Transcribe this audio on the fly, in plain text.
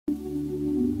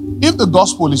If the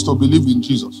gospel is to believe in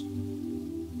Jesus,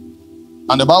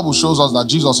 and the Bible shows us that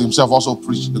Jesus himself also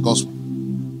preached the gospel,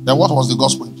 then what was the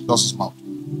gospel in Jesus' mouth?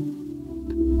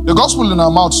 The gospel in our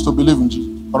mouth is to believe in Jesus.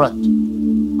 Correct.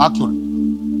 Accurate.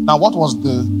 Now, what was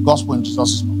the gospel in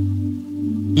Jesus'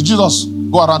 mouth? Did Jesus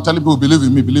go around telling people, believe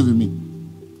in me, believe in me?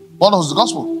 What was the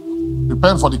gospel?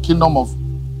 Repent for the kingdom of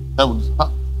heaven.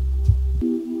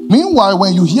 Meanwhile,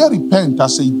 when you hear repent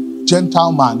as a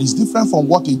Gentile man, it's different from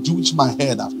what a Jewish man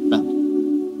heard as repent.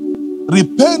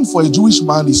 Repent for a Jewish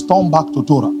man is turn back to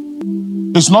Torah.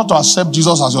 It's not to accept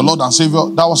Jesus as your Lord and Savior.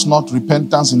 That was not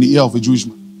repentance in the ear of a Jewish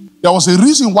man. There was a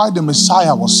reason why the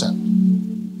Messiah was sent.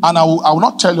 And I will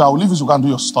not tell you, I will leave you to go and do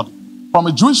your study. From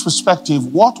a Jewish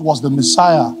perspective, what was the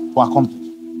Messiah to accomplish?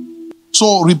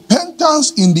 So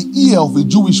repentance in the ear of a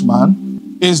Jewish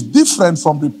man is different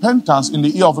from repentance in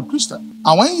the ear of a Christian.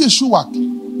 And when Yeshua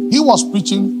came, he was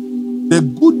preaching the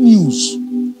good news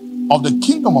of the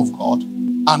kingdom of God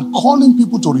and calling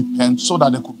people to repent so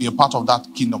that they could be a part of that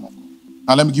kingdom of God.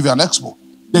 Now let me give you an example.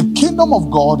 The kingdom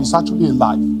of God is actually a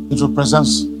life. It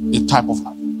represents a type of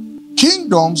life.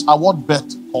 Kingdoms are what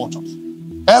birth cultures.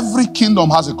 Every kingdom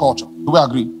has a culture. Do we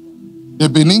agree? The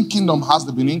Benin kingdom has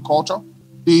the Benin culture.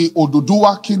 The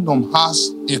Oduduwa kingdom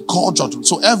has a culture too.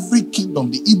 So every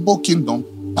kingdom, the Igbo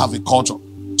kingdom, have a culture.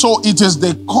 So it is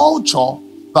the culture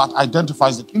that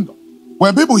identifies the kingdom.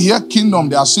 When people hear kingdom,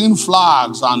 they are seeing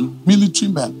flags and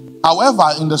military men.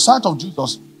 However, in the sight of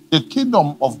Jesus, the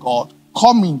kingdom of God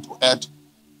coming to earth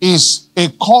is a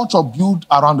culture built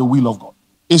around the will of God.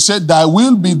 He said, thy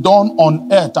will be done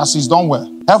on earth as is done where?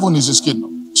 Heaven is his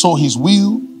kingdom. So his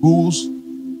will rules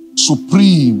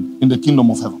supreme in the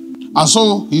kingdom of heaven. And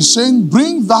so he's saying,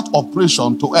 bring that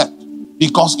operation to earth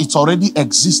because it's already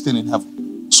existing in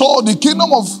heaven. So the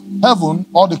kingdom of heaven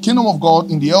or the kingdom of God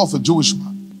in the ear of a Jewish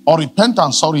man, or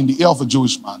repentance, in the ear of a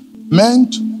Jewish man,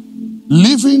 meant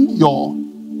living your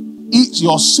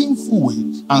sinful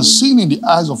ways, and sin in the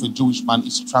eyes of a Jewish man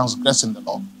is transgressing the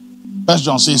law. First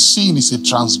John says sin is a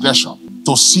transgression,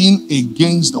 to sin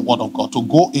against the word of God, to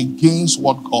go against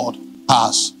what God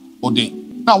has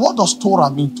ordained. Now, what does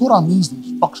Torah mean? Torah means the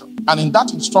instruction, and in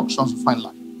that instruction you find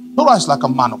life. Torah is like a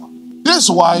manual. This is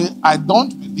why I don't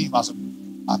believe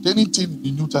that anything in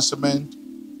the New Testament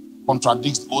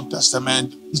contradicts the Old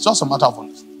Testament. It's just a matter of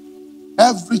understanding.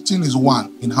 Everything is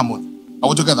one in harmony. Are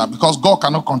we together? Because God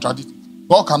cannot contradict it.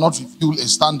 God cannot reveal a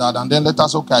standard and then let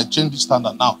us, okay, I change the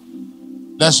standard now.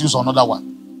 Let's use another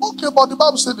one. Okay, but the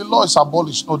Bible said the law is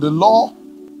abolished. No, the law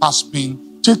has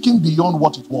been taken beyond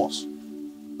what it was.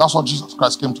 That's what Jesus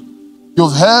Christ came to do.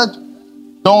 You've heard,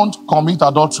 don't commit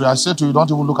adultery. I say to you, don't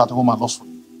even look at a woman lustfully.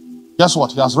 Guess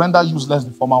what? He has rendered useless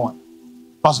the former one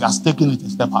because he has taken it a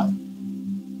step higher.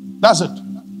 That's it.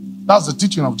 That's the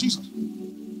teaching of Jesus.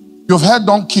 You've heard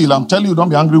don't kill. I'm telling you, don't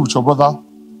be angry with your brother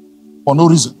for no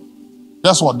reason.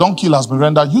 Guess what? Don't kill has been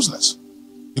rendered useless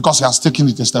because he has taken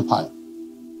it a step higher.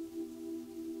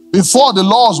 Before the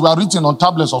laws were written on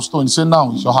tablets of stone, he said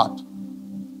now it's your heart.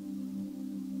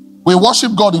 We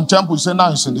worship God in temple, he said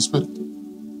now it's in the spirit.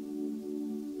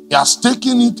 He has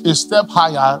taken it a step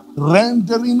higher,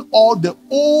 rendering all the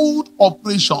old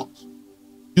operations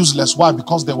useless. Why?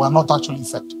 Because they were not actually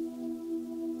effective.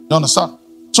 You understand?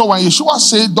 So when Yeshua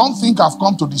said, don't think I've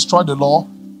come to destroy the law,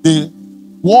 the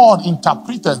word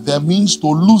interpreted there means to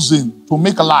loosen, to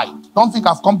make light. Don't think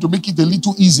I've come to make it a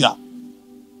little easier.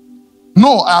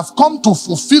 No, I've come to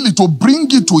fulfill it, to bring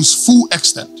it to its full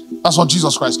extent. That's what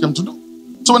Jesus Christ came to do.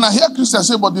 So when I hear Christians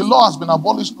say, but the law has been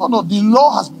abolished. No, the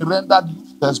law has been rendered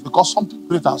useless because something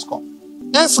greater has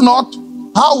come. If not,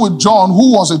 how would John,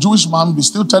 who was a Jewish man, be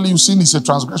still telling you sin is a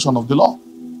transgression of the law?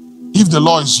 If the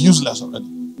law is useless already.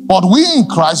 But we in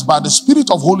Christ, by the Spirit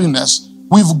of holiness,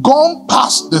 we've gone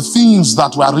past the things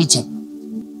that were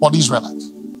written for the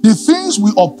Israelites. The things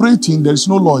we operate in, there is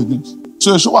no law against.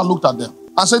 So Yeshua looked at them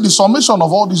and said, the summation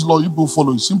of all these laws you people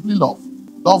follow is simply love.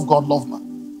 Love God, love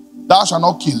man. Thou shalt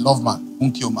not kill, love man, you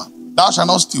won't kill man. Thou shalt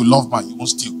not steal, love man, you won't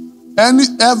steal.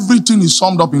 Everything is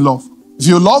summed up in love. If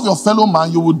you love your fellow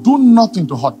man, you will do nothing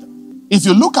to hurt them. If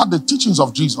you look at the teachings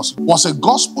of Jesus, it was a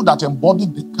gospel that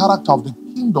embodied the character of the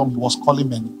kingdom he was calling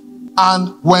many.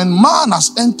 And when man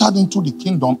has entered into the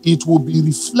kingdom, it will be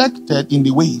reflected in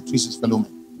the way he treats his fellow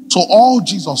men. So all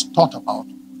Jesus taught about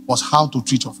was how to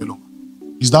treat your fellow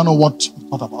man. Is that not what he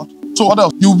taught about? So what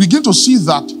else? You begin to see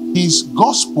that his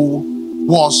gospel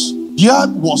was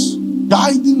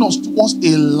guiding us towards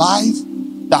a life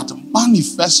that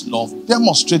manifests love,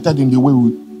 demonstrated in the way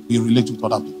we relate with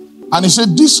other people. And he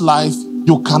said, this life,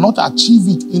 you cannot achieve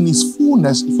it in its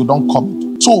fullness if you don't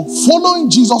commit. So following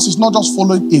Jesus is not just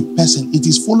following a person, it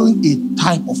is following a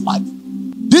type of life.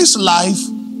 This life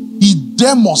He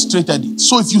demonstrated it.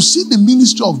 So if you see the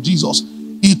ministry of Jesus,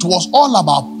 it was all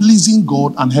about pleasing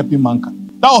God and helping mankind.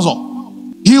 That was all.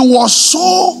 He was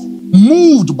so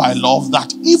moved by love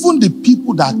that even the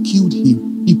people that killed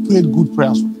him, he prayed good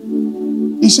prayers for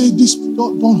them. He said,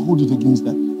 don't hold it against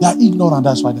them. They are ignorant,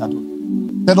 that's why they are doing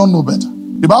it. They don't know better.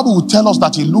 The Bible will tell us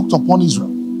that he looked upon Israel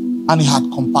and he had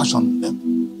compassion on them.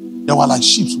 They were like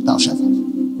sheep without shepherds.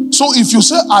 So if you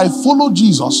say, I follow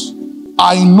Jesus,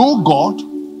 I know God,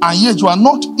 and yet you are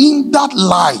not in that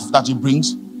life that he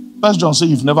brings, 1 John says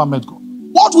you've never met God.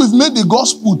 What we've made the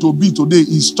gospel to be today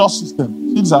is church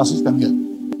system. It's our system here.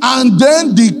 And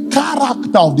then the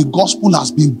character of the gospel has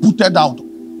been booted out.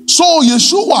 So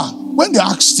Yeshua, when they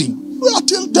asked him, we are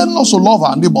telling us to love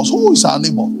our neighbors. Who is our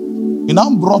neighbor? He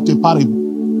now brought a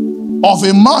parable of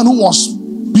a man who was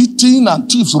beaten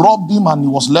and thieves robbed him and he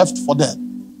was left for dead.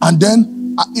 And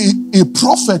then a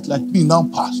prophet like me now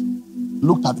passed,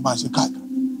 looked at the man and said, Kai,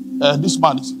 this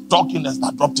man is drunkenness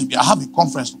that dropped him. I have a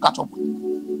conference to catch up with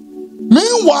him.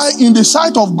 Meanwhile, in the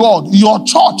sight of God, your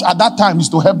church at that time is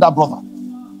to help that brother.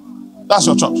 That's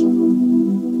your church.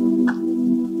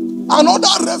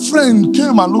 Another reverend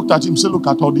came and looked at him and said, look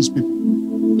at all these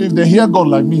people. If they hear God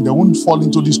like me, they won't fall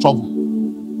into this trouble.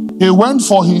 He went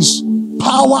for his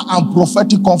power and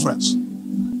prophetic conference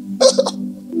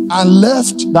and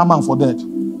left that man for dead.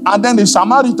 And then the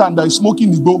Samaritan that is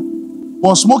smoking Igbo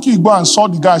was smoking Igbo and saw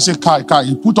the guy and said, Kai.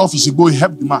 He put off his Igbo, he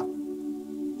helped the man.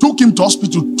 Took him to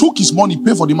hospital, took his money,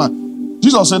 paid for the man.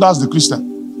 Jesus said, that's the Christian.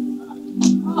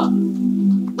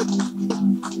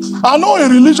 I know a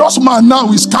religious man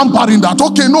now is scampering that.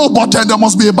 Okay, no, but there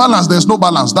must be a balance. There's no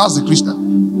balance. That's the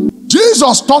Christian.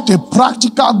 Jesus taught a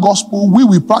practical gospel. We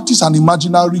will practice an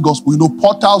imaginary gospel. You know,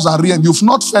 portals and realm. You've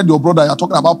not fed your brother. You're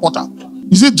talking about portal.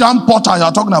 Is it jam portal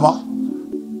you're talking about?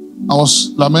 I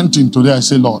was lamenting today. I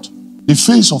say, Lord, the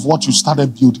face of what you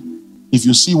started building, if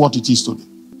you see what it is today.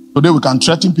 Today we can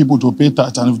threaten people to pay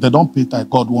tithe, and if they don't pay tithe,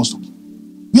 God wants to give.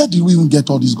 Where did we even get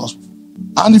all this gospel?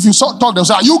 And if you talk, they'll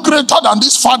say, are you greater than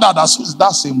this father?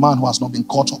 That's a man who has not been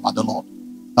caught up by the Lord.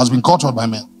 Has been caught up by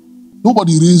men.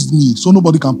 Nobody raised me, so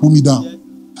nobody can pull me down.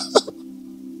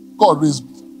 God raised me.